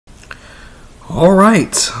All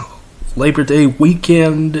right, Labor Day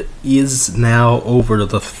weekend is now over.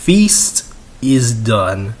 The feast is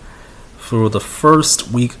done for the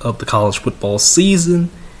first week of the college football season.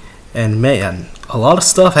 And man, a lot of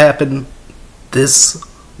stuff happened this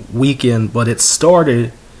weekend, but it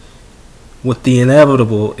started with the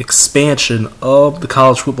inevitable expansion of the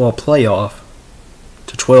college football playoff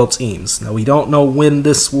to 12 teams. Now, we don't know when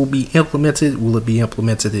this will be implemented. Will it be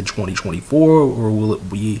implemented in 2024, or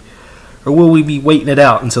will we be waiting it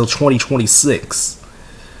out until 2026?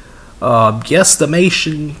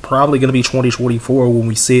 Guesstimation, probably going to be 2024 when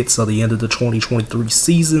we see it. So the end of the 2023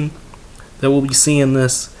 season that we'll be seeing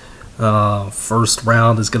this. First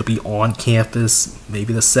round is going to be on campus,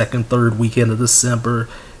 maybe the second, third weekend of December.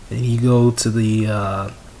 Then you go to the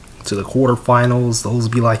quarterfinals. Those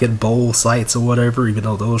will be like at bowl sites or whatever, even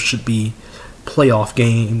though those should be playoff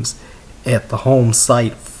games at the home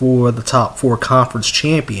site for the top four conference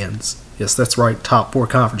champions. Yes, that's right, top four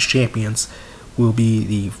conference champions will be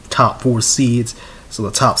the top four seeds. So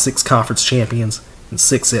the top six conference champions and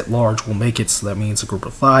six at large will make it. So that means a group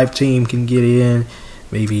of 5 team can get in.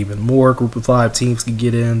 Maybe even more group of 5 teams can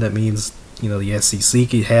get in. That means, the SEC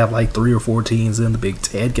could have like 3 or 4 teams in. The Big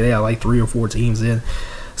Ten could have like 3 or 4 teams in.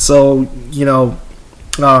 So,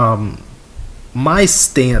 my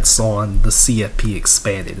stance on the CFP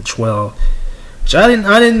expanded to 12, which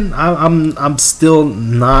I'm still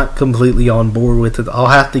not completely on board with it. I'll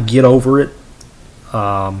have to get over it.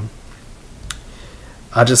 I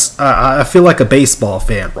feel like a baseball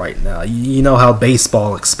fan right now. You know how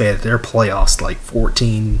baseball expanded their playoffs to like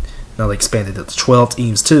 14. Now they expanded it to 12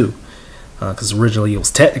 teams too. Because originally it was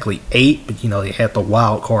technically 8, but they had the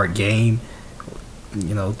wild card game,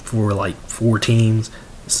 for like 4 teams.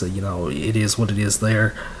 So it is what it is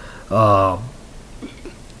there.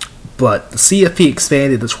 But the CFP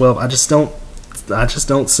expanded to 12. I just don't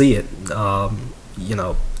see it.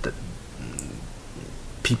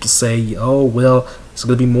 People say, oh well, there's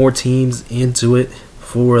going to be more teams into it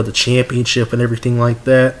for the championship and everything like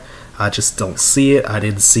that. I just don't see it. I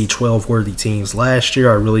didn't see 12 worthy teams last year.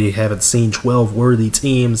 I really haven't seen 12 worthy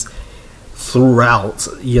teams throughout,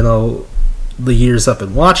 the years I've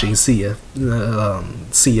been watching CFB.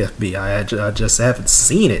 I just haven't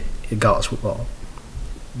seen it in college football.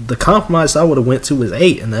 The compromise I would have went to was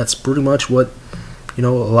 8, and that's pretty much what, a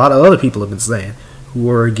lot of other people have been saying who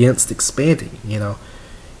are against expanding,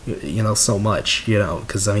 so much,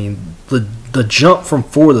 because the jump from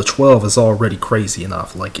 4 to 12 is already crazy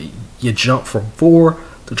enough. Like, you jump from 4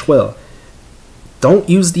 to 12. Don't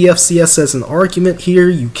use the FCS as an argument here.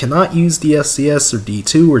 You cannot use the FCS or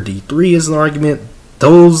D2 or D3 as an argument.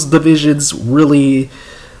 Those divisions really,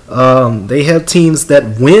 they have teams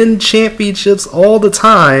that win championships all the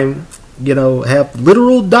time, have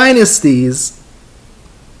literal dynasties,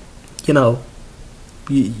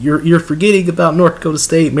 You're forgetting about North Dakota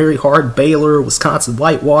State, Mary Hard, Baylor, Wisconsin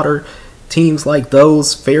Whitewater, teams like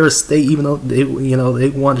those. Ferris State, even though they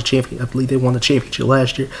won the champion, I believe they won the championship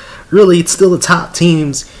last year. Really, it's still the top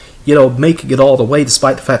teams, making it all the way,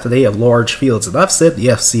 despite the fact that they have large fields. And I've said the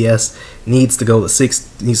FCS needs to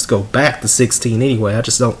go back to 16 anyway. I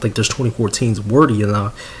just don't think there's 24 teams worthy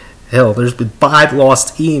enough. Hell, there's been 5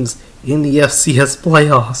 lost teams in the FCS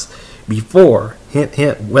playoffs before. Hint,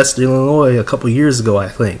 hint, Western Illinois a couple years ago, I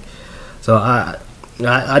think. So I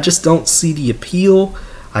just don't see the appeal.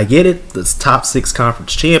 I get it. The top 6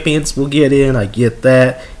 conference champions will get in. I get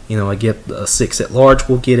that. I get the 6 at large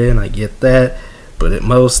will get in. I get that. But at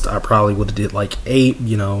most, I probably would have did like 8.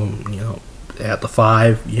 At the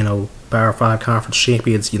 5. Power 5 conference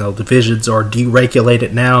champions. Divisions are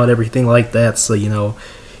deregulated now and everything like that. So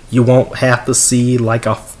you won't have to see like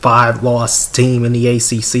a 5-loss team in the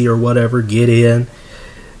ACC or whatever get in.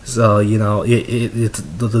 So,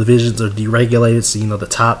 the divisions are deregulated. So, the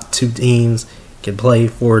top 2 teams can play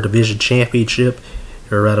for a division championship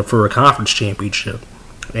or rather for a conference championship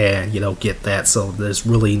and, get that. So, there's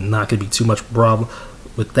really not going to be too much problem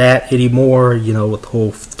with that anymore, with the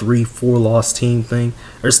whole 3-4 loss team thing.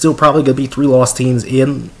 There's still probably going to be 3 loss teams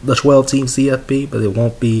in the 12-team CFP, but it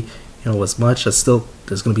won't be as much. There's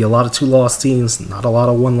going to be a lot of 2-loss teams, not a lot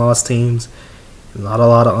of 1-loss teams, not a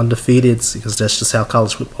lot of undefeateds, because that's just how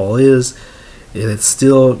college football is. It's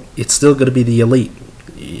still going to be the elite.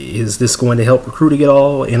 Is this going to help recruiting at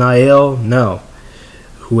all? NIL? No.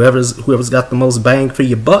 Whoever's got the most bang for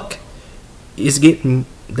your buck is getting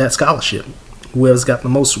that scholarship. Whoever's got the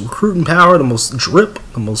most recruiting power, the most drip,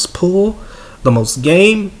 the most pull, the most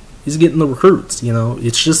game is getting the recruits.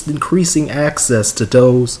 It's just increasing access to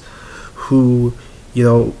those who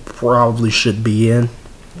probably should be in.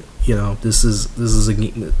 This is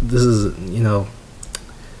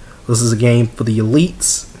This is a game for the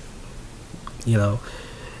elites. You know,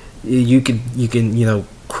 you can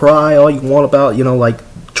cry all you want about, like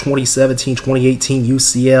 2017, 2018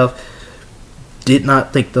 UCF. Did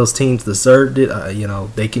not think those teams deserved it.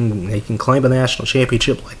 They can claim a national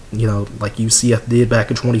championship like UCF did back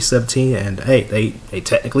in 2017, and hey, they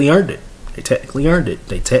technically earned it.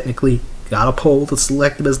 They technically got a poll to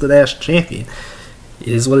select them as the national champion. It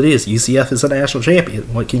is what it is. UCF is a national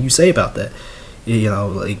champion. What can you say about that?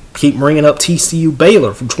 Keep bringing up TCU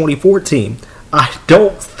Baylor from 2014. I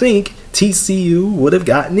don't think TCU would have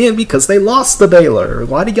gotten in because they lost to Baylor.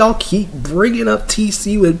 Why do y'all keep bringing up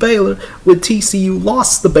TCU and Baylor when TCU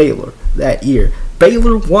lost to Baylor that year?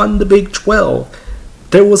 Baylor won the Big 12.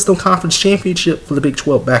 There was no conference championship for the Big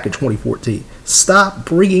 12 back in 2014. Stop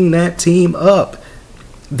bringing that team up.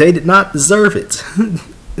 They did not deserve it.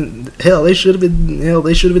 Hell, they should have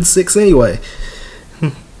been 6 anyway.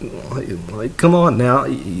 Like, come on now.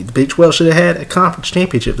 The Big 12 should have had a conference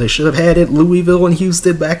championship. They should have had it Louisville and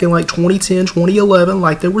Houston back in like 2010, 2011,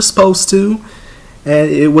 like they were supposed to, and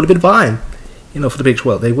it would have been fine. For the Big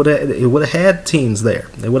 12, it would have had teams there.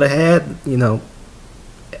 They would have had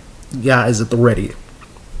guys at the ready.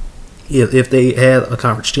 If they had a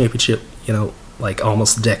conference championship, like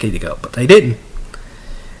almost a decade ago, but they didn't.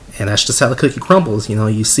 And that's just how the cookie crumbles.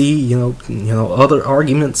 You see, other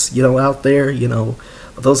arguments, out there,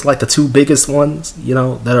 those are like the two biggest ones,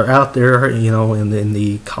 that are out there, in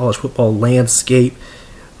the college football landscape,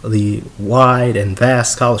 the wide and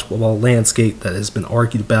vast college football landscape that has been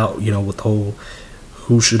argued about, with the whole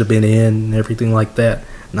who should have been in and everything like that.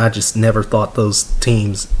 And I just never thought those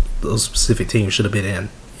specific teams should have been in.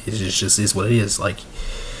 It just is what it is. Like,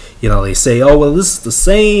 they say, oh, well, this is the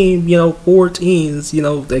same, 4 teams,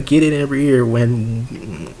 that get in every year when,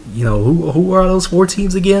 who are those 4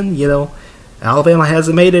 teams again? Alabama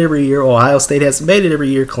hasn't made it every year. Ohio State hasn't made it every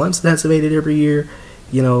year. Clemson hasn't made it every year.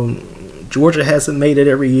 Georgia hasn't made it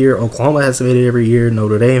every year. Oklahoma hasn't made it every year.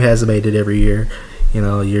 Notre Dame hasn't made it every year.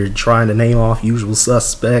 You're trying to name off usual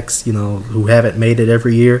suspects, who haven't made it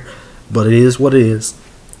every year. But it is what it is.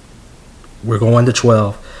 We're going to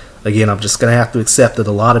 12. Again, I'm just going to have to accept it.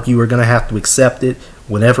 A lot of you are going to have to accept it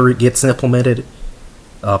whenever it gets implemented.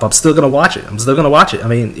 I'm still going to watch it. I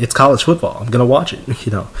mean, it's college football. I'm going to watch it.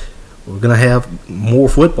 We're going to have more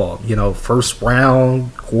football. First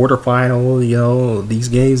round, quarterfinal, these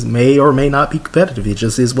games may or may not be competitive. It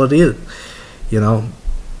just is what it is.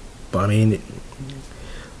 But I mean,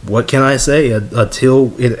 what can I say?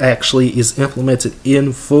 Until it actually is implemented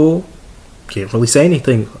in full, can't really say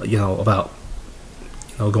anything, about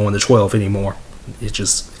going to 12 anymore.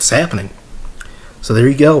 It's happening. So there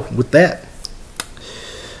you go with that.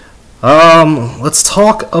 Let's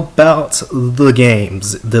talk about the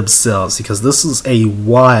games themselves, because this is a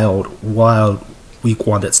wild week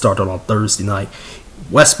 1 that started on Thursday night.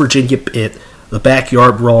 West Virginia Pitt, the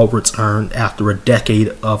backyard brawl returned after a decade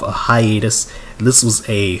of a hiatus. This was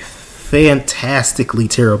a fantastically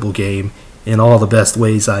terrible game in all the best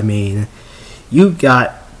ways. I mean, you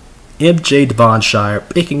got MJ Devonshire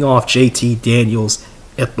picking off JT Daniels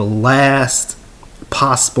at the last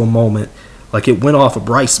possible moment. Like, it went off of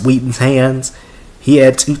Bryce Wheaton's hands. He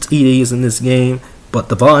had 2 TDs in this game, but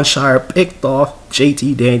Devonshire picked off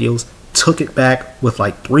JT Daniels, took it back with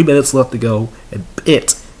like 3 minutes left to go, and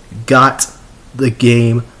Pitt got the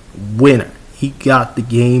game winner. He got the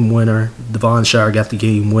game winner. Devonshire got the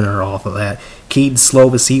game winner off of that. Keaton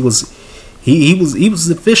Slovis, he was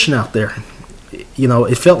efficient out there.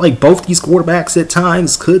 It felt like both these quarterbacks at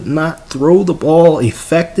times could not throw the ball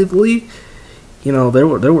effectively. There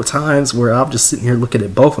were times where I'm just sitting here looking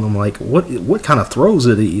at both of them like, what kind of throws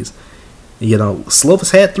are these?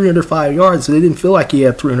 Slovis had 305 yards, but it didn't feel like he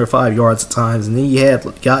had 305 yards at times. And then you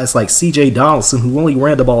had guys like C.J. Donaldson, who only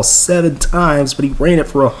ran the ball 7 times, but he ran it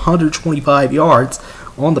for 125 yards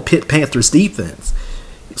on the Pitt Panthers defense.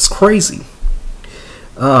 It's crazy.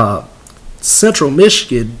 Central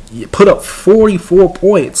Michigan put up 44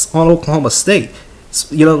 points on Oklahoma State.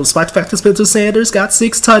 Despite the fact that Spencer Sanders got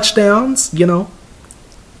 6 touchdowns, still,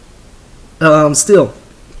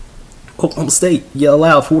 Oklahoma State,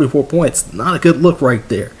 allowed 44 points. Not a good look right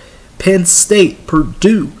there. Penn State,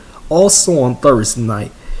 Purdue, also on Thursday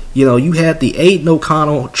night. You had the Aiden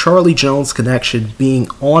O'Connell, Charlie Jones connection being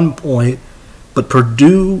on point, but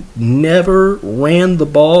Purdue never ran the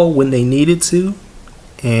ball when they needed to.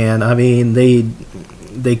 And I mean, they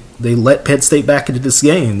let Penn State back into this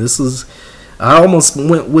game. I almost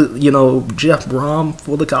went with Jeff Brom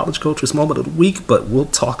for the college coach's moment of the week, but we'll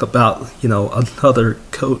talk about another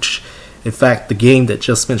coach. In fact, the game that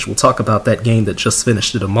just finished. We'll talk about that game that just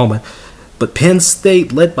finished in a moment. But Penn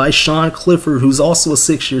State, led by Sean Clifford, who's also a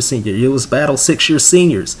 6-year senior, it was battle 6-year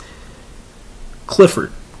seniors.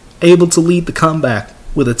 Clifford, able to lead the comeback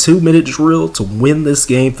with a 2-minute drill to win this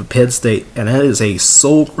game for Penn State, and that is a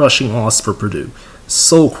soul-crushing loss for Purdue.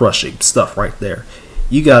 Soul-crushing stuff right there.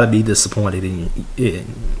 You got to be disappointed in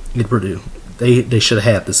Purdue. They should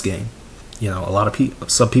have had this game. You know,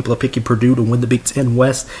 some people are picking Purdue to win the Big Ten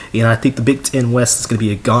West, and I think the Big Ten West is going to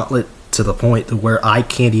be a gauntlet to the point to where I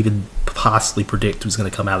can't even possibly predict who's going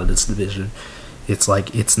to come out of this division. It's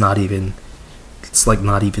like not even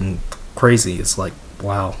crazy. It's like,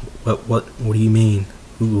 wow, what do you mean?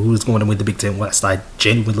 Who's going to win the Big Ten West? I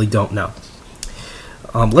genuinely don't know.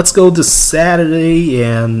 Let's go to Saturday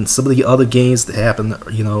and some of the other games that happened,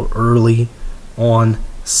 you know, early on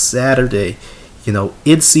Saturday. You know,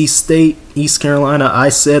 NC State, East Carolina, I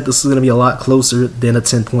said this is going to be a lot closer than a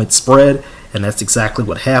 10-point spread, and that's exactly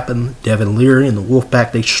what happened. Devin Leary and the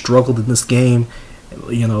Wolfpack, they struggled in this game.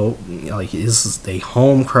 You know, like, this is a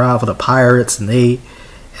home crowd for the Pirates, and they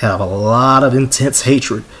have a lot of intense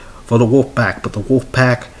hatred for the Wolfpack, but the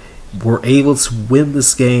Wolfpack were able to win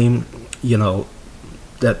this game. You know,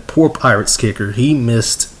 that poor Pirates kicker, he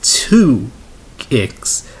missed 2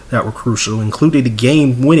 kicks that were crucial, including the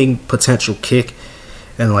game-winning potential kick.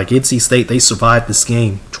 And like NC State, they survived this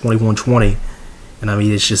game 21-20. And I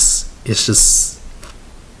mean, it's just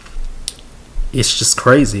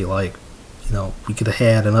crazy. Like, you know, we could have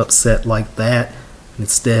had an upset like that.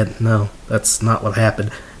 Instead, no, that's not what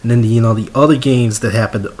happened. And then, you know, the other games that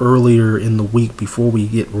happened earlier in the week before we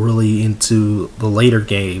get really into the later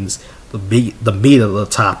games, the meat of the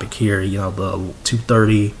topic here, you know, the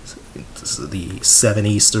 2:30, the 7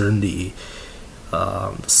 Eastern, the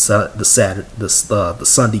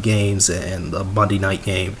Sunday games, and the Monday night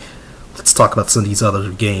game. Let's talk about some of these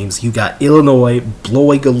other games. You got Illinois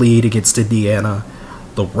blowing a lead against Indiana.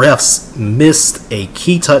 The refs missed a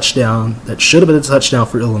key touchdown that should have been a touchdown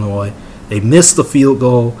for Illinois. They missed the field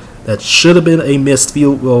goal that should have been a missed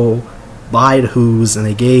field goal by the Hoos, and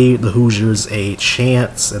they gave the Hoosiers a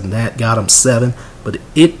chance, and that got them 7. But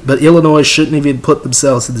Illinois shouldn't even put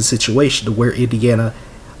themselves in the situation to where Indiana,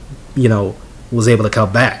 you know, was able to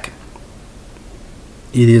come back.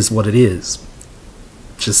 It is what it is.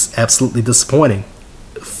 Just absolutely disappointing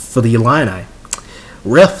for the Illini.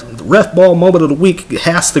 Ref ball moment of the week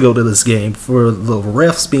has to go to this game for the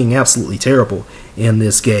refs being absolutely terrible in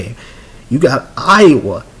this game. You got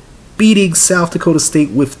Iowa beating South Dakota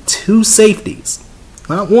State with 2 safeties.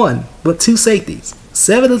 Not one, but 2 safeties.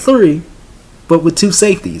 7-3, but with 2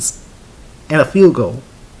 safeties and a field goal.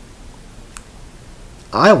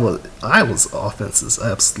 Iowa's offense is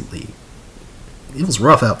absolutely, it was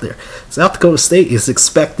rough out there. South Dakota State is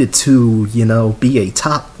expected to, you know, be a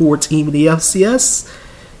top 4 team in the FCS,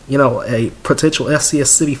 you know, a potential FCS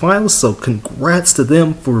semifinalist. So congrats to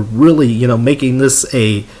them for really, you know, making this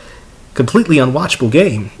a completely unwatchable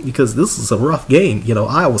game, because this is a rough game. You know,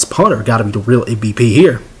 Iowa's punter got to be the real MVP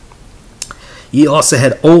here. You also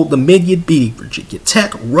had Old Dominion beating Virginia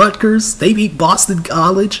Tech. Rutgers, they beat Boston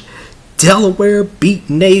College. Delaware beat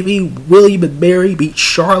Navy. William and Mary beat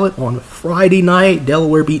Charlotte on Friday night.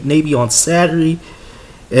 Delaware beat Navy on Saturday.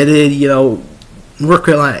 And then, you know, North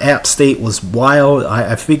Carolina App State was wild.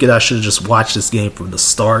 I figured I should have just watched this game from the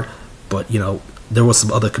start, but, you know, there were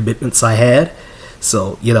some other commitments I had.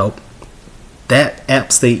 So, you know, that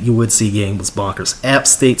App State UNC game was bonkers. App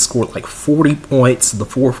State scored like 40 points in the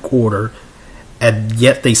 4th quarter, and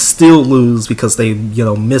yet they still lose because they, you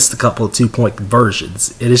know, missed a couple of 2-point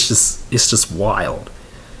conversions. It's just wild,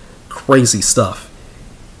 crazy stuff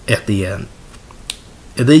at the end.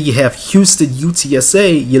 And then you have Houston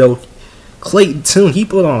UTSA. You know, Clayton Tune, he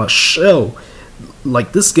put on a show.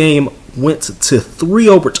 Like, this game went to 3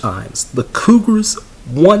 overtimes. The Cougars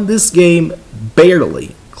won this game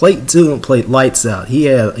barely. Clayton Tune played lights out. He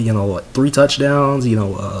had, you know, 3 touchdowns. You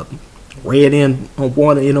know, ran in on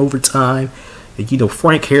 1 in overtime. You know,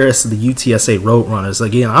 Frank Harris and the UTSA Roadrunners.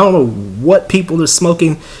 Again, I don't know what people are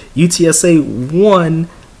smoking. UTSA won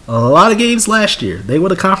a lot of games last year. They were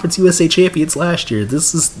the Conference USA champions last year.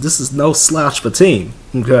 This is no slouch of a team.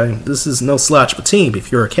 Okay, this is no slouch of a team.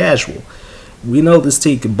 If you're a casual, we know this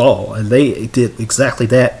team can ball, and they did exactly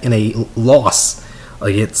that in a loss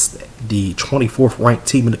against the 24th ranked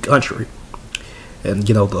team in the country. And,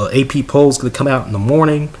 you know, the AP poll is going to come out in the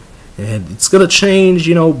morning, and it's going to change,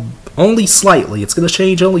 you know, only slightly. It's going to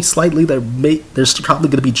change only slightly. There's probably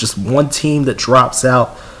going to be just one team that drops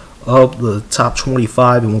out of the top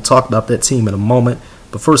 25, and we'll talk about that team in a moment.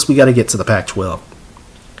 But first, we got to get to the Pac-12.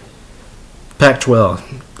 Pac-12,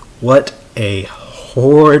 what a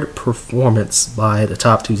horrid performance by the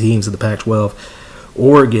top 2 teams in the Pac-12.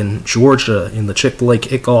 Oregon, Georgia in the Chick-fil-A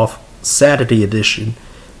kickoff Saturday edition.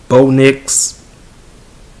 Bo Nix,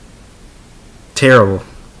 terrible.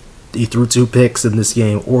 He threw 2 picks in this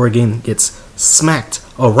game. Oregon gets smacked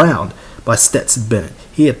around by Stetson Bennett.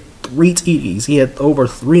 He had 3 TDs. He had over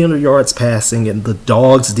 300 yards passing, and the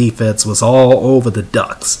Dogs' defense was all over the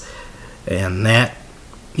Ducks. And that,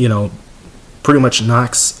 pretty much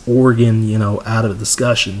knocks Oregon, out of the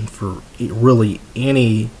discussion for really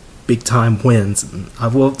any big-time wins. I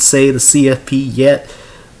won't say the CFP yet,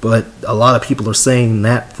 but a lot of people are saying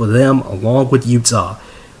that for them, along with Utah.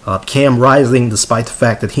 Cam Rising, despite the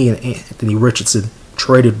fact that he and Anthony Richardson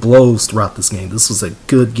traded blows throughout this game. This was a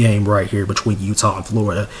good game right here between Utah and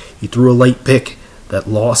Florida. He threw a late pick that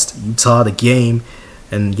lost Utah the game.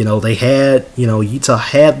 And, they had, Utah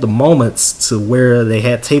had the moments to where they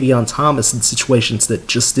had Tavion Thomas in situations that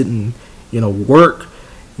just didn't, work.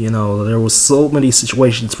 There was so many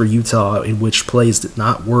situations for Utah in which plays did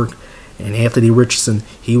not work. And Anthony Richardson,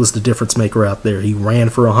 he was the difference maker out there. He ran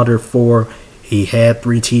for 104. He had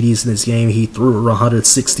 3 TDs in his game. He threw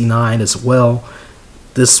 169 as well.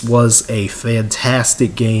 This was a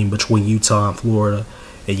fantastic game between Utah and Florida.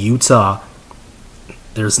 And Utah,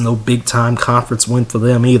 there's no big-time conference win for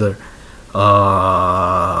them either.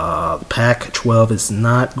 Pac-12 is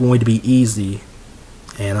not going to be easy.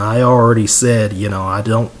 And I already said, I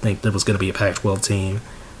don't think there was going to be a Pac-12 team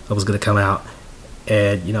that was going to come out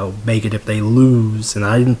and, make it if they lose. And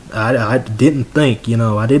I didn't think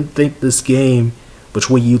this game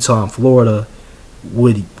between Utah and Florida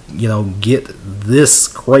would, get this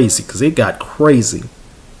crazy, because it got crazy.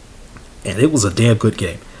 And it was a damn good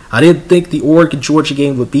game. I didn't think the Oregon-Georgia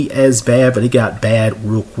game would be as bad, but it got bad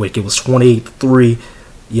real quick. It was 28-3,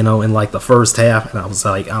 in like the first half, and I was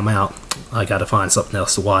like, I'm out. I got to find something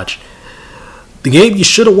else to watch. The game you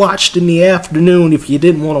should have watched in the afternoon, if you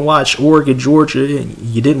didn't want to watch Oregon-Georgia and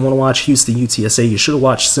you didn't want to watch Houston-UTSA, you should have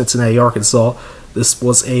watched Cincinnati-Arkansas. This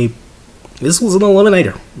was an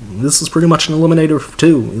eliminator. This was pretty much an eliminator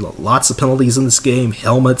too. Lots of penalties in this game.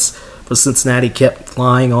 Helmets for Cincinnati kept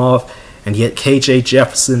flying off. And yet KJ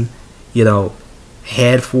Jefferson,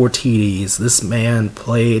 had 4 TDs. This man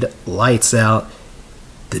played lights out.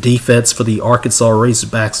 The defense for the Arkansas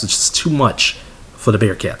Razorbacks was just too much for the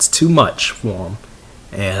Bearcats. Too much for them.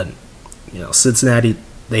 And, Cincinnati,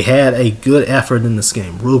 they had a good effort in this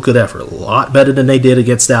game. Real good effort. A lot better than they did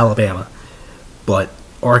against Alabama. But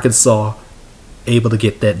Arkansas able to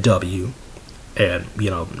get that W. And,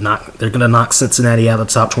 they're going to knock Cincinnati out of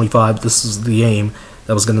the top 25. This is the game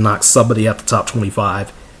that was going to knock somebody out the top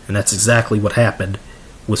 25, and that's exactly what happened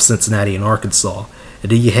with Cincinnati and Arkansas.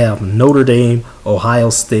 And then you have Notre Dame, Ohio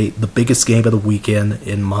State, the biggest game of the weekend,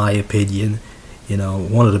 in my opinion.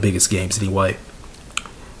 One of the biggest games anyway.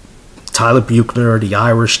 Tyler Buchner, the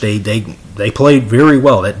Irish, they played very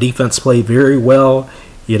well. That defense played very well.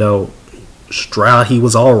 Stroud, he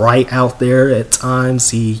was all right out there at times.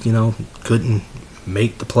 He, couldn't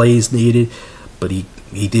make the plays needed, but he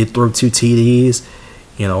did throw 2 TDs.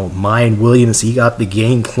 Mayan Williams, he got the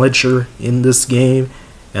game clincher in this game.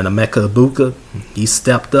 And Emeka Ibuka, he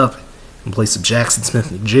stepped up in place of Jackson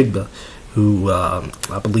Smith-Njigba, who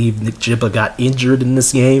I believe Njigba got injured in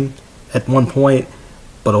this game at one point.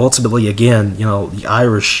 But ultimately, again, the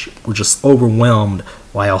Irish were just overwhelmed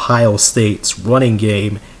by Ohio State's running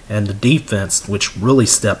game and the defense, which really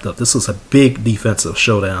stepped up. This was a big defensive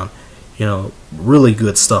showdown. Really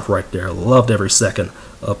good stuff right there. Loved every second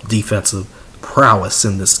of defensive prowess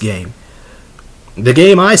in this game. The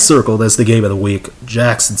game I circled as the game of the week,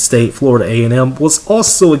 Jackson State, Florida A&M, was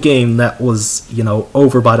also a game that was,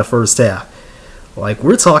 over by the first half. Like,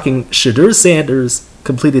 we're talking, Shedeur Sanders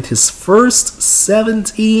completed his first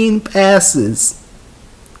 17 passes.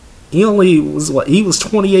 He was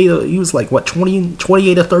 28, he was like,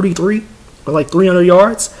 28 of 33? Or like 300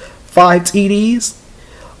 yards? 5 TDs?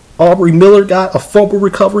 Aubrey Miller got a fumble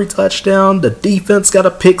recovery touchdown. The defense got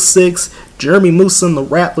a pick 6. Jeremy Musa and the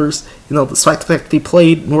Rattlers, despite the fact that they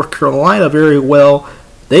played North Carolina very well,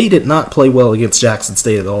 they did not play well against Jackson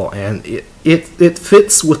State at all. And it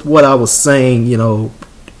fits with what I was saying,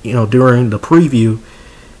 during the preview,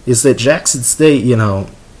 is that Jackson State,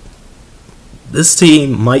 this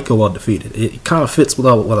team might go undefeated. It kind of fits with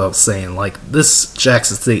what I was saying. Like, this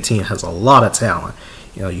Jackson State team has a lot of talent.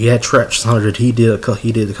 You had Travis Hunter. He did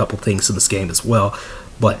a couple things in this game as well.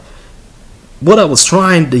 But what I was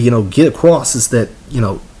trying to get across is that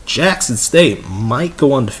Jackson State might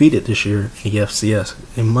go undefeated this year in the FCS.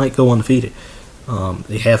 They might go undefeated.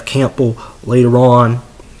 They have Campbell later on,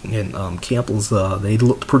 and Campbell's they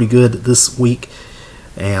looked pretty good this week.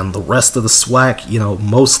 And the rest of the SWAC,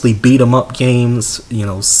 mostly beat 'em up games.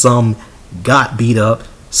 Some got beat up.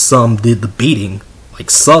 Some did the beating, like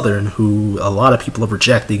Southern, who a lot of people are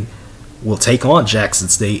projecting will take on Jackson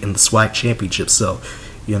State in the SWAC championship. So,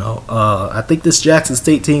 I think this Jackson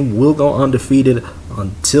State team will go undefeated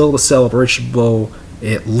until the Celebration Bowl,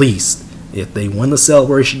 at least. If they win the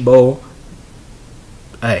Celebration Bowl,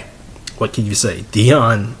 hey, what can you say?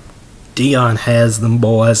 Dion has them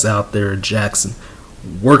boys out there in Jackson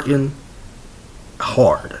working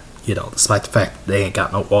hard, despite the fact that they ain't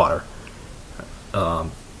got no water.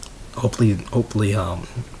 Hopefully,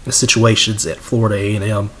 the situations at Florida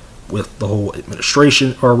A&M with the whole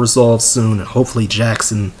administration are resolved soon, and hopefully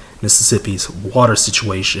Jackson, Mississippi's water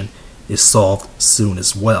situation is solved soon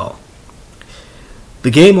as well.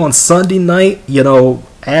 The game on Sunday night,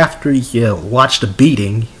 after you watch the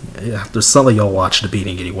beating, after some of y'all watch the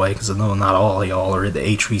beating anyway, because I know not all of y'all are into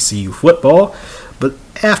HBCU football, but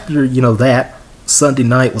after, that, Sunday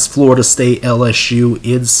night was Florida State LSU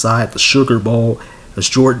inside the Sugar Bowl as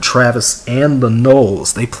Jordan Travis and the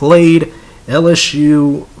Noles. They played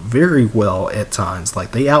LSU very well at times.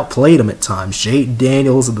 Like, they outplayed them at times. Jaden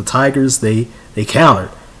Daniels and the Tigers, they countered.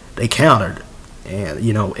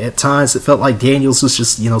 And, at times it felt like Daniels was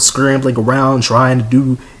just, scrambling around trying to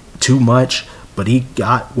do too much, but he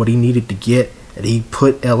got what he needed to get, and he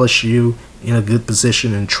put LSU in a good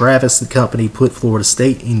position, and Travis and company put Florida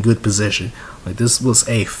State in good position. Like, this was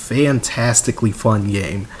a fantastically fun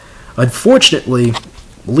game. Unfortunately,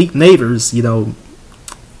 Malik Neighbors, he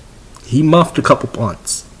muffed a couple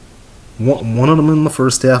punts. One of them in the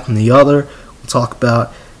first half, and the other we'll talk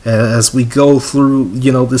about as we go through,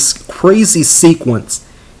 this crazy sequence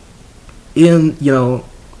in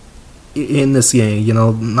this game.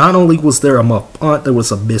 Not only was there a muffed punt, there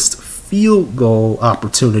was a missed field goal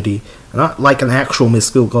opportunity. Not like an actual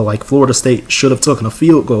missed field goal, like Florida State should have taken a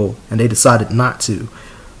field goal, and they decided not to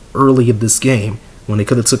early in this game when they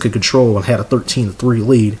could have taken control and had a 13-3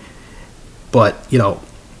 lead. But,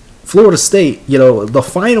 Florida State, the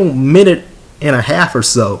final minute and a half or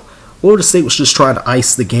so, Florida State was just trying to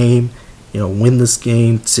ice the game, win this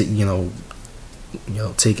game, to,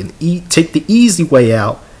 take the easy way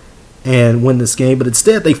out and win this game. But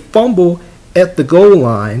instead, they fumble at the goal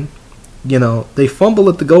line.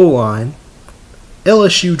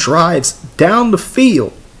 LSU drives down the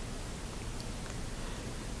field.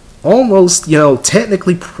 Almost,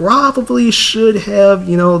 technically probably should have,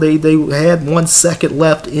 they had 1 second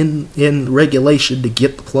left in regulation to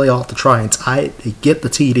get the playoff to try and tie it, to get the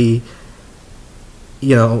TD.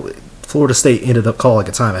 Florida State ended up calling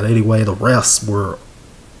a timeout anyway. The refs were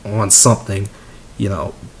on something,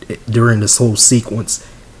 during this whole sequence.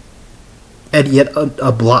 And yet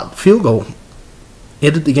a blocked field goal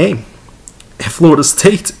ended the game. And Florida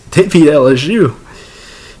State, they beat LSU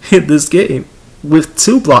in this game with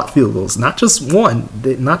 2 blocked field goals, not just one,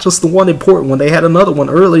 not just the one important one. They had another one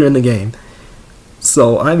earlier in the game.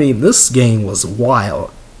 So, this game was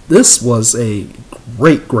wild. This was a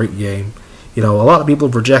great game. A lot of people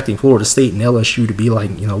are projecting Florida State and LSU to be like,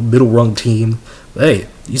 middle-rung team. Hey,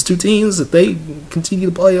 these two teams, if they continue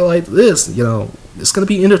to play like this, it's going to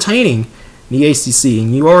be entertaining in the ACC.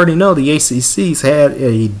 And you already know the ACC's had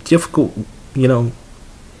a difficult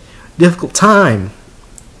time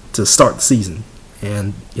to start the season.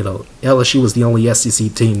 And, LSU was the only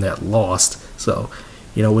SEC team that lost. So,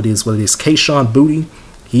 it is what it is. Kayshawn Booty,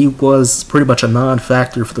 he was pretty much a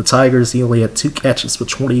non-factor for the Tigers. He only had 2 catches for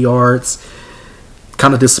 20 yards.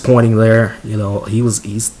 Kind of disappointing there.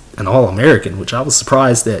 He's an All-American, which I was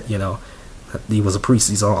surprised that, he was a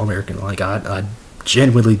preseason All-American. Like, I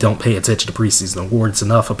genuinely don't pay attention to preseason awards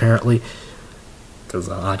enough, apparently, because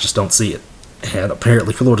I just don't see it. And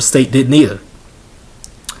apparently Florida State didn't either.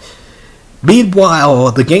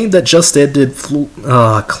 Meanwhile, the game that just ended,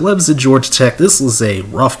 Clemson-Georgia Tech, this was a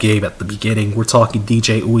rough game at the beginning. We're talking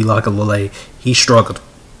DJ Uiagalelei. He struggled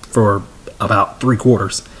for about 3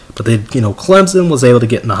 quarters. But then, Clemson was able to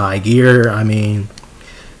get in the high gear.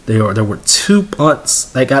 There were 2 punts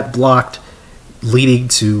that got blocked, leading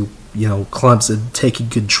to, Clemson taking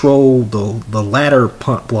control. The latter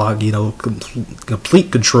punt block,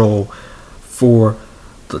 complete control for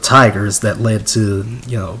the Tigers that led to,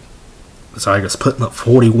 the Tigers putting up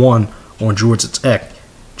 41 on Georgia Tech.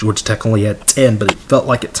 Georgia Tech only had 10, but it felt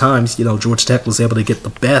like at times, Georgia Tech was able to get the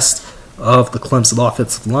best of the Clemson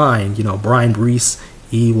offensive line. Brian Brees,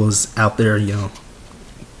 he was out there,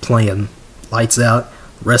 playing lights out.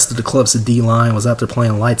 The rest of the Clemson D-line was out there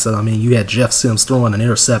playing lights out. You had Jeff Sims throwing an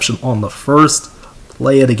interception on the first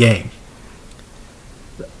play of the game.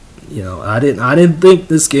 I didn't think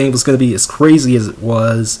this game was going to be as crazy as it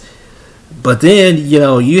was. But then,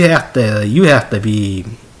 you have to be,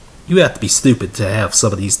 You have to be stupid to have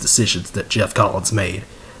some of these decisions that Jeff Collins made.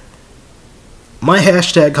 My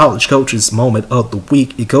hashtag college coaches moment of the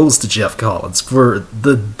week, it goes to Jeff Collins for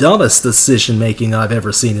the dumbest decision making I've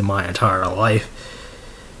ever seen in my entire life.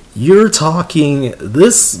 You're talking,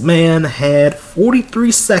 this man had 43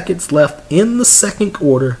 seconds left in the second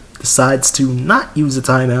quarter, decides to not use a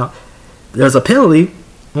timeout. There's a penalty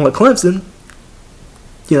on Clemson,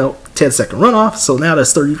 10-second runoff, so now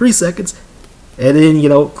there's 33 seconds. And then,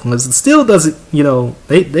 Clemson still doesn't,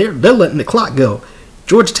 they're letting the clock go.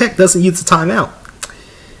 Georgia Tech doesn't use a timeout.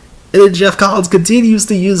 And then Jeff Collins continues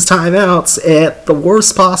to use timeouts at the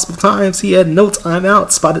worst possible times. He had no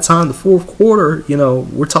timeouts by the time the fourth quarter,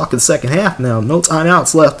 we're talking second half now. No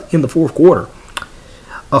timeouts left in the fourth quarter.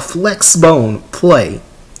 A flex bone play,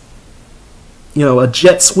 a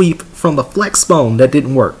jet sweep from the flex bone that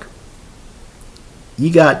didn't work.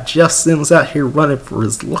 You got Jeff Sims out here running for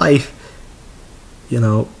his life.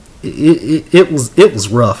 It was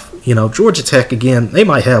rough. Georgia Tech, again, they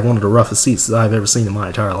might have one of the roughest seasons I've ever seen in my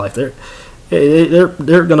entire life.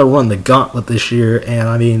 They're gonna run the gauntlet this year, and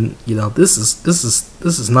I mean, this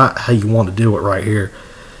is not how you want to do it right here.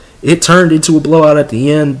 It turned into a blowout at the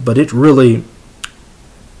end, but it really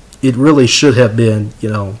should have been,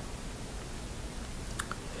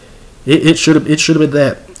 it should have been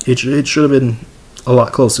that. It should have been a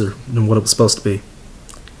lot closer than what it was supposed to be.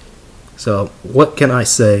 So, what can I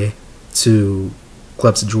say to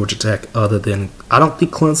Clemson-Georgia Tech other than, I don't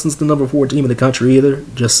think Clemson's the number 4 team in the country either,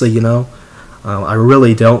 just so you know. I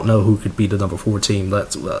really don't know who could be the number 4 team.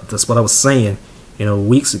 That's what I was saying.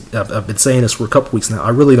 I've been saying this for a couple weeks now. I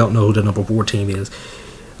really don't know who the number 4 team is.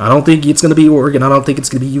 I don't think it's going to be Oregon. I don't think it's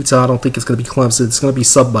going to be Utah. I don't think it's going to be Clemson. It's going to be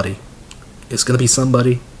somebody. It's going to be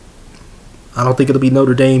somebody. I don't think it'll be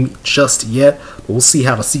Notre Dame just yet, but we'll see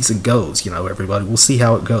how the season goes, everybody. We'll see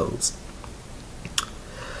how it goes.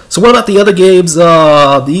 So what about the other games?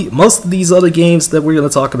 Most of these other games that we're going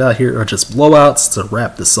to talk about here are just blowouts. To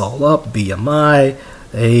wrap this all up, BMI,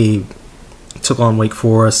 they took on Wake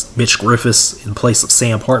Forest. Mitch Griffiths in place of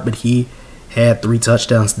Sam Hartman. He had 3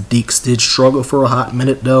 touchdowns. The Deacs did struggle for a hot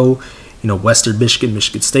minute, though. Western Michigan,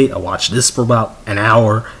 Michigan State. I watched this for about an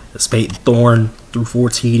hour. As Peyton Thorne threw 4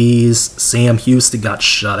 TDs. Sam Houston got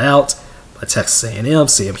shut out by Texas A&M.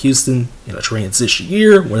 Sam Houston in a transition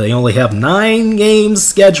year where they only have 9 games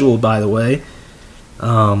scheduled, by the way.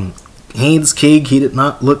 Haynes King, he did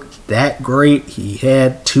not look that great. He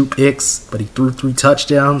had 2 picks, but he threw 3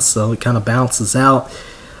 touchdowns, so it kind of bounces out.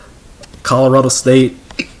 Colorado State,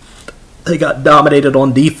 they got dominated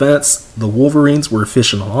on defense. The Wolverines were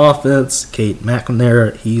efficient on offense. Cade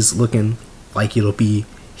McNamara, he's looking like it'll be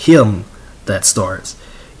him that starts.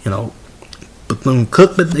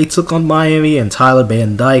 Bethune-Cookman, they took on Miami, and Tyler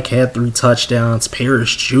Van Dyke had 3 touchdowns.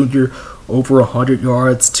 Parrish Jr. over 100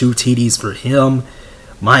 yards, 2 TDs for him.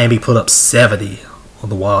 Miami put up 70 on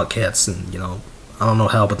the Wildcats, and I don't know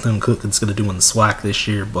how Bethune-Cookman's going to do in the SWAC this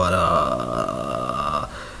year, but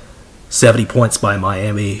 70 points by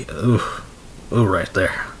Miami, ooh, right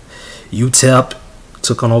there. UTEP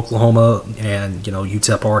took on Oklahoma, and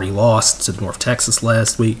UTEP already lost to North Texas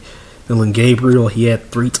last week. Dylan Gabriel, he had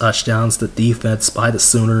 3 touchdowns. The defense by the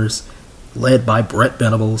Sooners, led by Brett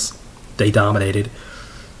Venables, they dominated.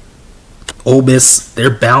 Ole Miss, their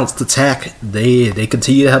balanced attack, they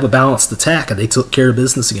continue to have a balanced attack, and they took care of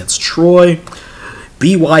business against Troy.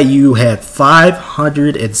 BYU had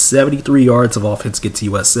 573 yards of offense against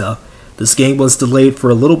USF. This game was delayed for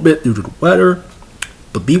a little bit due to the weather,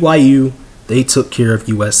 but BYU, they took care of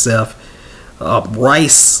USF.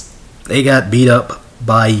 Rice, they got beat up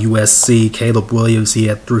by USC. Caleb Williams, he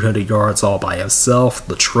had 300 yards all by himself.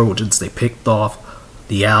 The Trojans, they picked off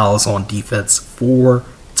the Owls on defense 4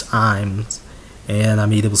 times. And, I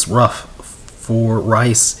mean, it was rough for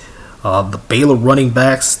Rice. The Baylor running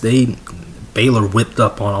backs, Baylor whipped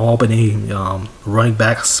up on Albany. Running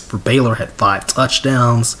backs for Baylor had 5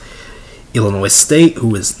 touchdowns. Illinois State,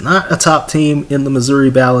 who is not a top team in the Missouri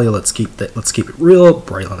Valley, let's keep it real.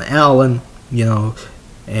 Braylon Allen,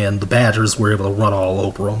 and the Badgers were able to run all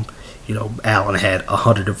over them. Allen had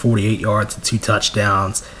 148 yards and 2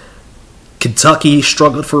 touchdowns. Kentucky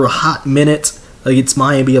struggled for a hot minute against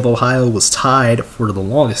Miami of Ohio, was tied for the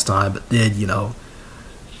longest time, but then, a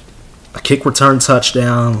kick return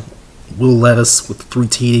touchdown. Will Levis with 3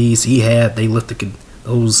 TDs they lifted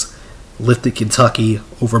Kentucky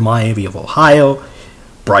over Miami of Ohio.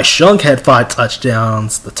 Bryce Young had 5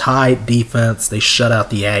 touchdowns. The Tide defense, they shut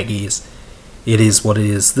out the Aggies. It is what it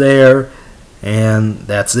is there. And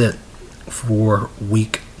that's it for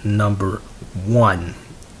week number 1.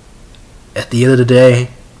 At the end of the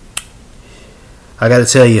day, I got to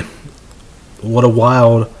tell you, what a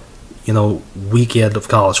wild weekend of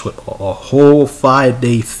college football, a whole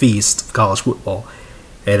 5-day feast of college football,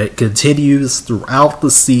 and it continues throughout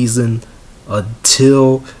the season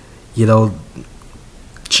until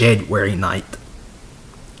January 9th.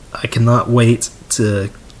 I cannot wait to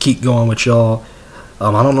keep going with y'all.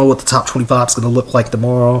 I don't know what the top 25 is going to look like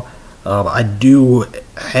tomorrow. I do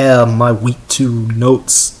have my week 2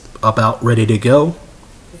 notes about ready to go,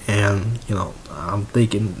 and I'm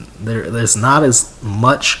thinking there's not as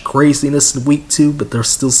much craziness in week 2, but there's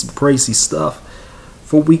still some crazy stuff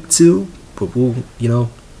for week 2. But we'll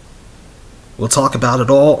talk about it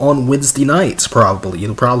all on Wednesday nights. Probably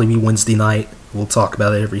it'll probably be Wednesday night. We'll talk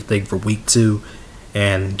about everything for week 2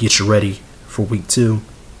 and get you ready for week 2.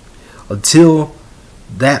 Until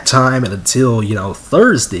that time, and until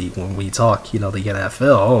Thursday when we talk the NFL.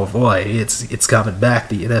 Oh boy, it's coming back.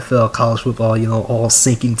 The NFL, college football, all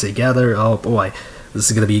syncing together. Oh boy, this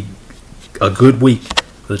is gonna be a good week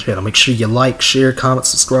for the channel. Make sure you like, share, comment,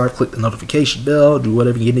 subscribe, click the notification bell, do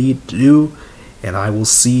whatever you need to do, and I will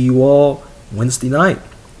see you all Wednesday night.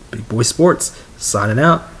 Big Boy Sports signing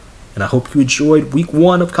out, and I hope you enjoyed week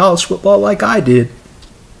 1 of college football like I did.